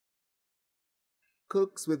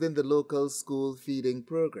Cooks within the local school feeding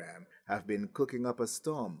program have been cooking up a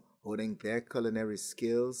storm, honing their culinary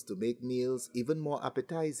skills to make meals even more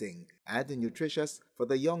appetizing and nutritious for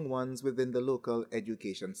the young ones within the local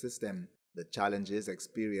education system. The challenges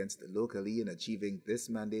experienced locally in achieving this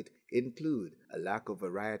mandate include a lack of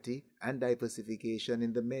variety and diversification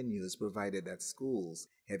in the menus provided at schools,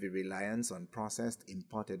 heavy reliance on processed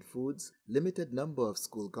imported foods, limited number of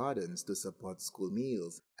school gardens to support school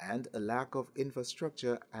meals, and a lack of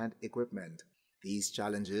infrastructure and equipment. These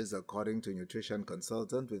challenges, according to nutrition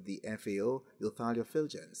consultant with the FAO, Euthalia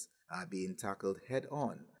Filgens, are being tackled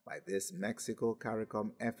head-on by this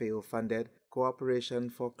Mexico-CARICOM FAO-funded Cooperation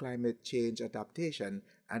for Climate Change Adaptation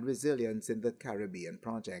and Resilience in the Caribbean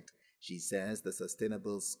project. She says the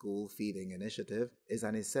Sustainable School Feeding Initiative is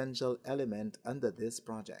an essential element under this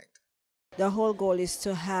project. The whole goal is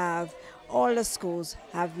to have all the schools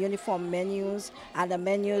have uniform menus, and the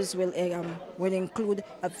menus will include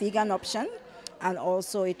a vegan option, and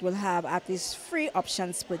also it will have at least 3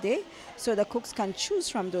 options per day, so the cooks can choose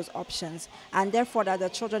from those options, and therefore that the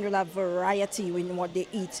children will have variety in what they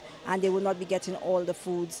eat, and they will not be getting all the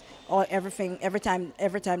foods or everything every time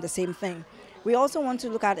the same thing. We also want to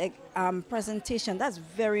look at presentation. That's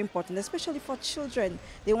very important, especially for children.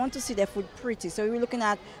 They want to see their food pretty, so we're looking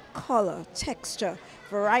at color, texture,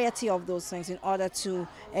 variety of those things in order to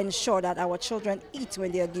ensure that our children eat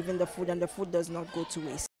when they are given the food and the food does not go to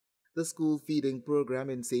waste. The school feeding program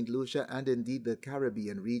in St. Lucia and indeed the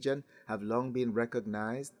Caribbean region have long been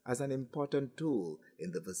recognized as an important tool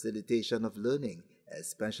in the facilitation of learning,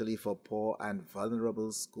 especially for poor and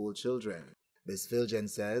vulnerable school children. Ms.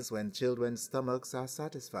 Filgens says when children's stomachs are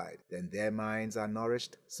satisfied, then their minds are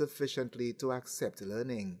nourished sufficiently to accept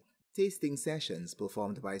learning. Tasting sessions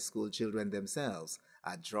performed by school children themselves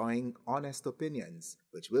are drawing honest opinions,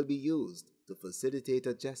 which will be used to facilitate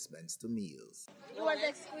adjustments to meals. It was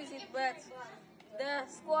exquisite, but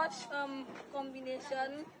the squash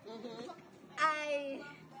combination,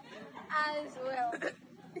 as well,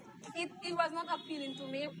 it was not appealing to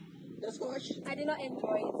me. The squash? I did not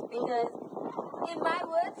enjoy it because, in my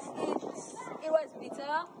words, it was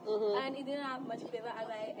bitter and it didn't have much flavor as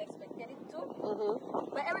I expected it to.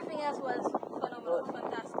 But everything else was phenomenal,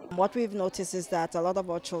 fantastic. What we've noticed is that a lot of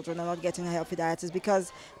our children are not getting a healthy diet is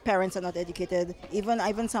because parents are not educated.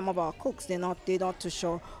 Even some of our cooks, they're not too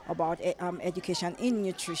sure about education in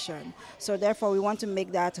nutrition. So therefore, we want to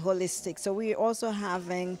make that holistic. So we're also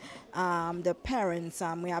having the parents.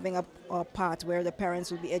 We're having a part where the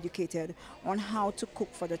parents will be educated on how to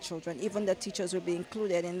cook for the children. Even the teachers will be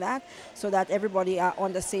included in that, so that everybody are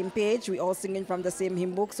on the same page. We're all singing from the same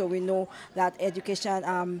hymn book, so we know that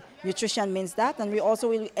education, nutrition means that, and we also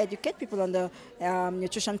will educate people on the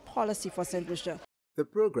nutrition policy for St. Lucia. The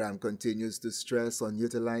program continues to stress on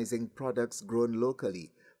utilizing products grown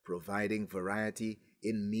locally, providing variety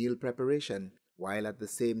in meal preparation, while at the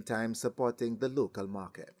same time supporting the local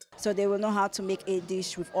market. So they will know how to make a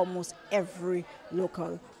dish with almost every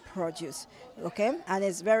local produce, okay? And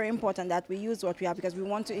it's very important that we use what we have because we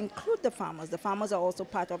want to include the farmers. The farmers are also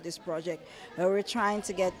part of this project. We're trying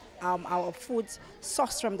to get our foods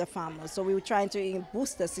sourced from the farmers. So we're trying to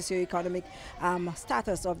boost the socioeconomic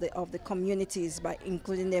status of the communities by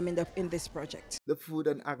including them in this project. The Food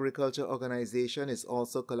and Agriculture Organization is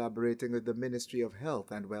also collaborating with the Ministry of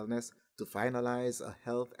Health and Wellness to finalize a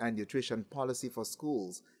health and nutrition policy for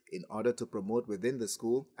schools in order to promote within the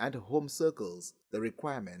school and home circles the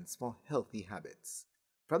requirements for healthy habits.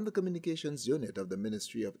 From the Communications Unit of the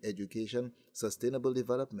Ministry of Education, Sustainable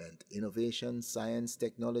Development, Innovation, Science,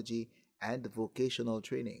 Technology, and Vocational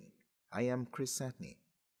Training, I am Satney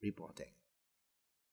reporting.